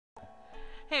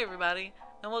Hey everybody,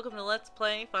 and welcome to Let's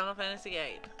Play Final Fantasy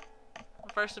VIII.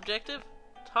 My first objective,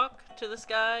 talk to this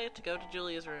guy to go to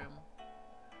Julia's room.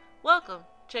 Welcome,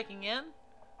 checking in.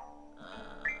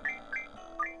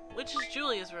 Which is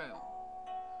Julia's room?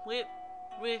 Which?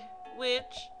 Is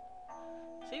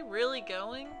he really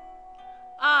going?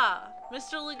 Ah,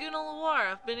 Mr. Laguna,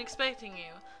 I've been expecting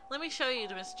you. Let me show you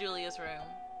to Miss Julia's room.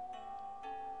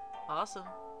 Awesome.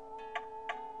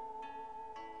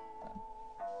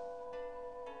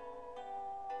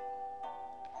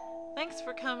 Thanks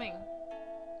for coming.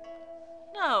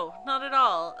 No, not at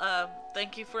all.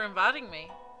 Thank you for inviting me.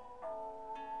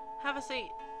 Have a seat.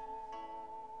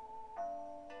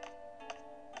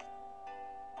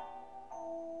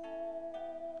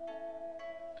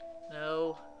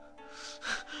 No.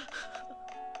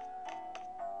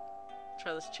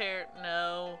 Try this chair.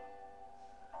 No.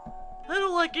 I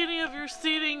don't like any of your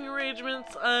seating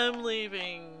arrangements. I'm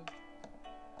leaving.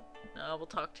 No, I will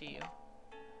talk to you.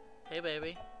 Hey,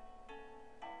 baby.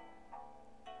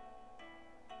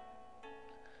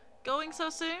 Going so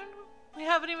soon? We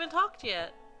haven't even talked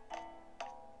yet.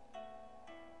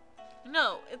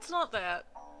 No, it's not that.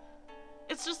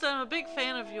 It's just that I'm a big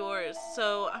fan of yours,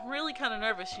 so I'm really kind of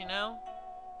nervous, you know?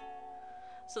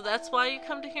 So that's why you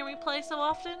come to hear me play so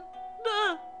often?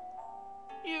 Duh!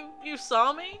 You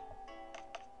saw me?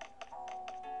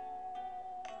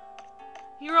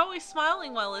 You're always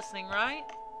smiling while listening, right?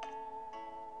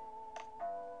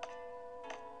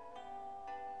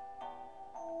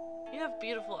 You have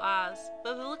beautiful eyes,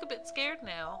 though they look a bit scared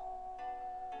now.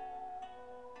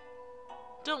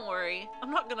 Don't worry,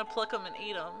 I'm not gonna pluck them and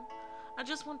eat them. I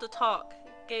just want to talk,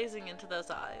 gazing into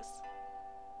those eyes.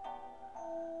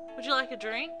 Would you like a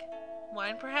drink?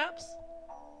 Wine, perhaps?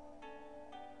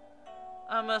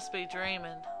 I must be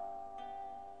dreaming.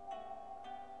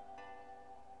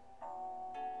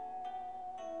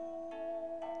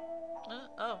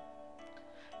 Oh.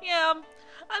 Yeah,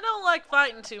 I don't like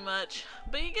fighting too much,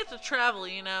 but you get to travel,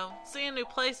 you know, seeing new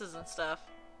places and stuff.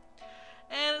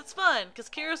 And it's fun, because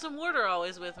Kyrus and Ward are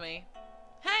always with me.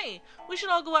 Hey, we should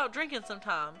all go out drinking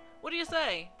sometime. What do you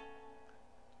say?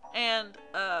 And,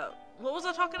 what was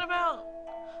I talking about?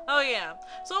 Oh yeah,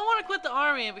 so I want to quit the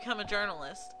army and become a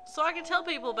journalist, so I can tell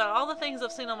people about all the things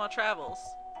I've seen on my travels.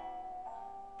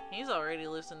 He's already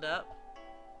loosened up.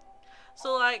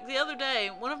 So like, the other day,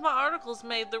 one of my articles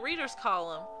made the readers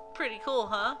column. Pretty cool,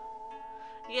 huh?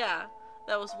 Yeah,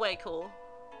 that was way cool.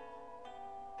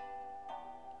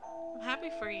 I'm happy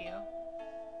for you.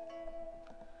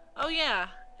 Oh yeah,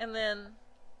 and then...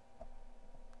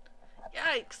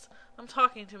 Yikes! I'm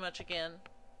talking too much again.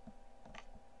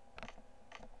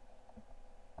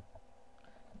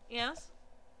 Yes?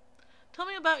 Tell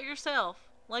me about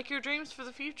yourself, like your dreams for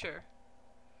the future.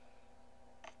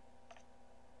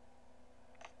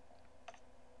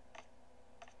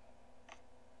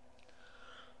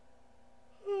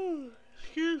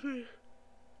 Excuse me.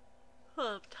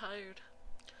 Oh, I'm tired.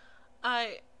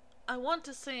 I want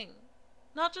to sing.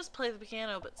 Not just play the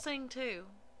piano, but sing too.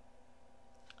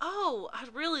 Oh,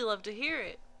 I'd really love to hear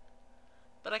it.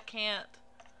 But I can't.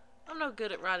 I'm no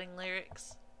good at writing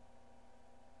lyrics.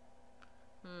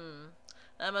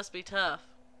 That must be tough.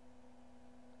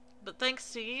 But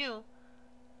thanks to you,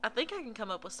 I think I can come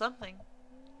up with something.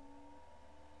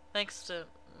 Thanks to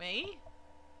me?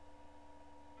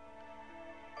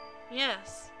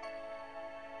 Yes.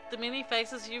 The many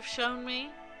faces you've shown me.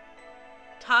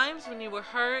 Times when you were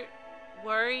hurt,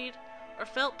 worried, or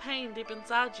felt pain deep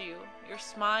inside you. Your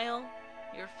smile,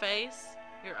 your face,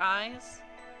 your eyes.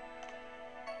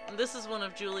 And this is one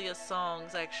of Julia's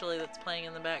songs, actually, that's playing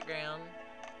in the background.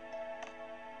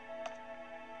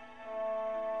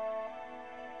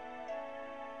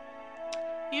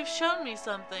 You've shown me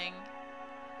something.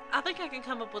 I think I can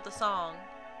come up with a song.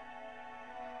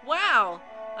 Wow!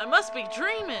 I must be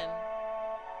dreaming!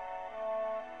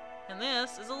 And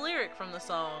this is a lyric from the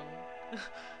song.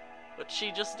 What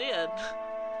she just did.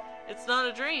 It's not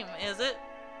a dream, is it?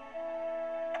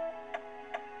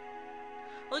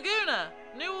 Laguna!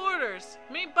 New orders!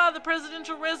 Meet by the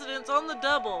presidential residence on the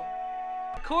double.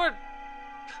 Record...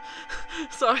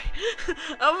 Sorry.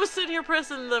 I was sitting here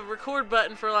pressing the record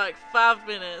button for like 5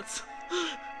 minutes.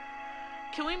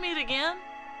 Can we meet again?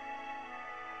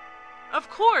 Of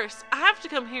course! I have to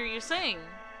come hear you sing.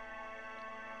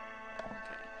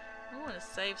 Okay. I want to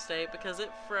save state because it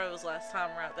froze last time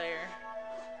right there.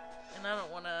 And I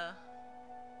don't want to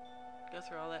go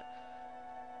through all that.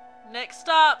 Next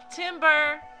stop,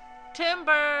 Timber!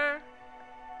 Timber!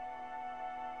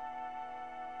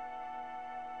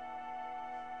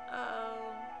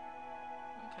 Oh.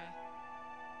 Okay.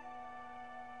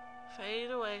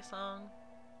 Fade away song.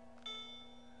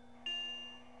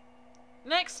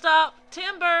 Next stop,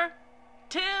 Timber!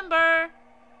 Timber!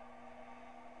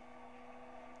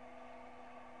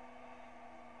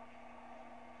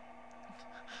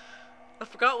 I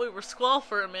forgot we were Squall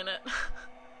for a minute.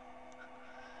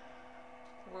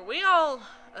 Were we all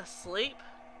asleep?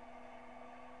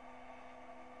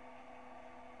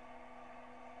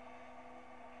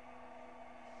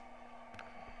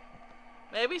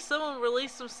 Maybe someone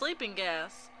released some sleeping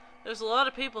gas. There's a lot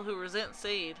of people who resent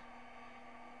seed.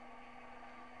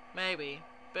 Maybe.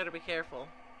 Better be careful.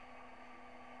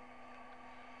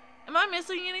 Am I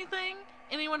missing anything?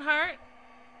 Anyone hurt?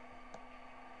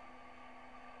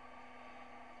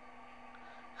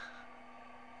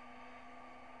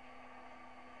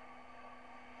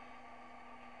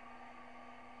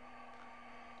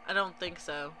 I don't think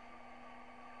so.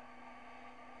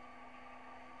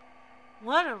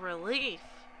 What a relief.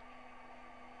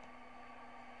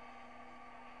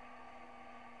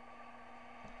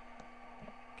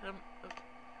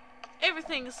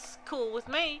 Everything's cool with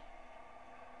me.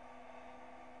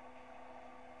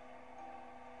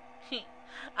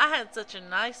 I had such a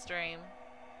nice dream.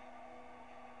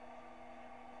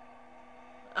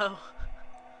 Oh.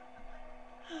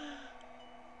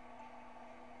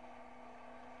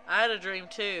 I had a dream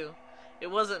too.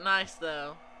 It wasn't nice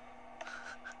though.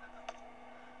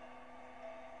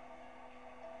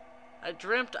 I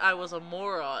dreamt I was a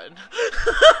moron.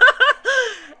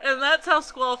 And that's how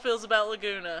Squall feels about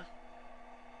Laguna.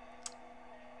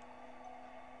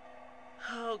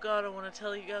 Oh god, I want to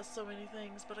tell you guys so many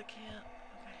things, but I can't.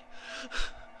 Okay.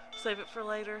 Save it for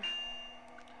later.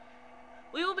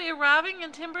 We will be arriving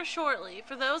in Timber shortly.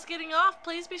 For those getting off,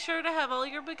 please be sure to have all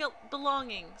your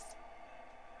belongings.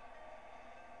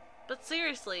 But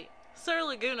seriously, Sir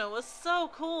Laguna was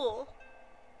so cool.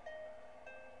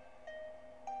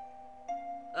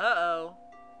 Uh-oh.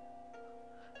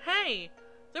 Hey,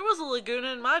 there was a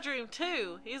Laguna in my dream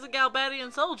too. He's a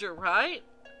Galbadian soldier, right?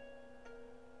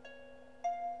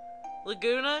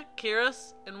 Laguna,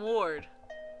 Kiris, and Ward.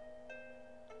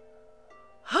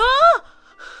 Huh?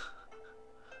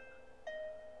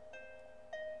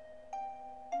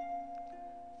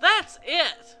 That's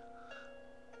it.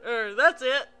 That's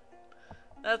it.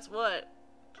 That's what?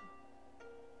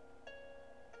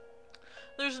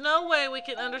 There's no way we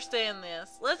can understand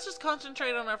this. Let's just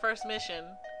concentrate on our first mission.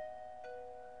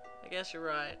 I guess you're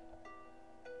right.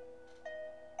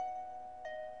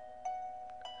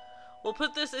 We'll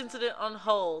put this incident on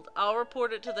hold. I'll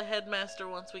report it to the headmaster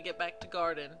once we get back to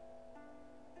Garden.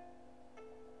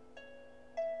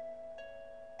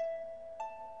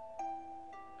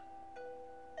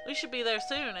 We should be there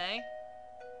soon, eh?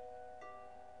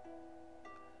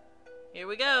 Here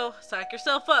we go. Psych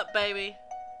yourself up, baby.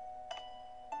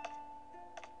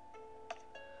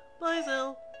 Bye,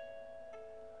 Zell.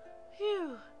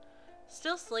 Phew.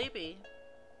 Still sleepy.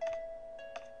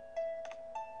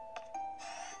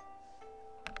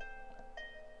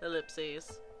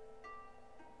 Ellipses.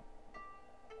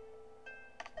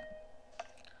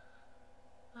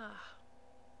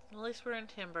 At least we're in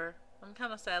Timber. I'm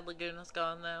kind of sad Laguna's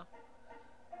gone, though.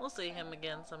 We'll see him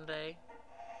again someday.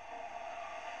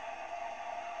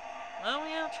 Oh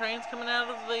yeah, trains coming out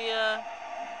of the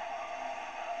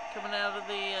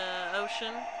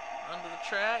ocean onto the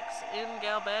tracks in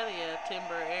Galbadia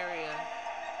Timber area.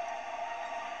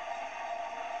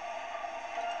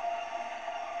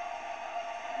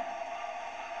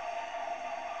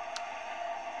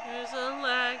 There's a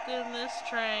lag in this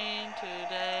train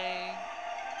today.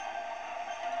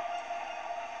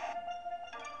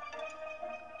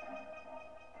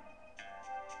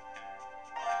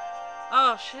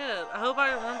 Oh shit, I hope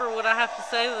I remember what I have to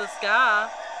say to this guy.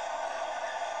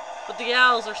 But the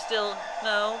owls are still...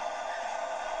 No.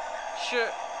 Sure.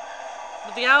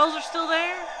 But the owls are still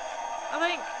there? I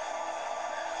think.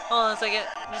 Hold on a second.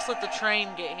 Just let the train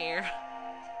get here.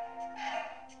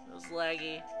 It was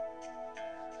laggy.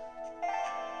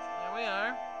 There we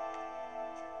are.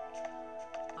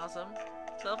 Awesome.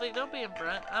 Selphie, don't be in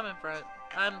front. I'm in front.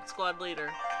 I'm squad leader.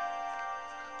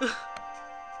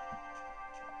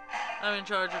 I'm in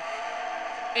charge of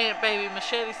Ant Baby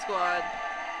Machete Squad.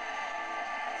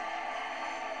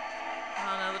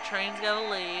 Oh no, the train's gotta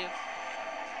leave.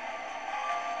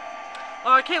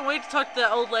 Oh, I can't wait to talk to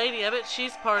that old lady. I bet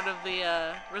she's part of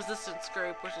the resistance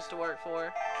group, which is to work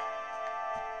for.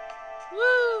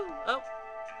 Woo! Oh.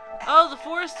 Oh, the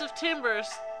Forest of Timbers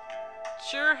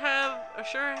sure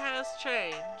has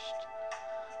changed.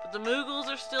 But the Moogles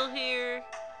are still here.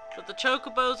 But the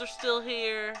Chocobos are still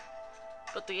here.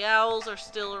 But the owls are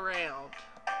still around.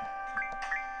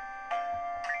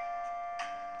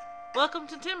 Welcome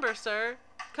to Timber, sir.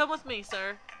 Come with me,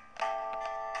 sir.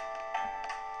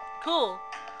 Cool.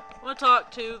 I'm gonna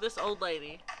talk to this old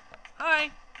lady.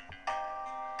 Hi.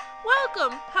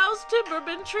 Welcome. How's Timber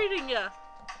been treating ya?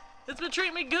 It's been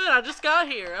treating me good. I just got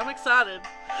here. I'm excited.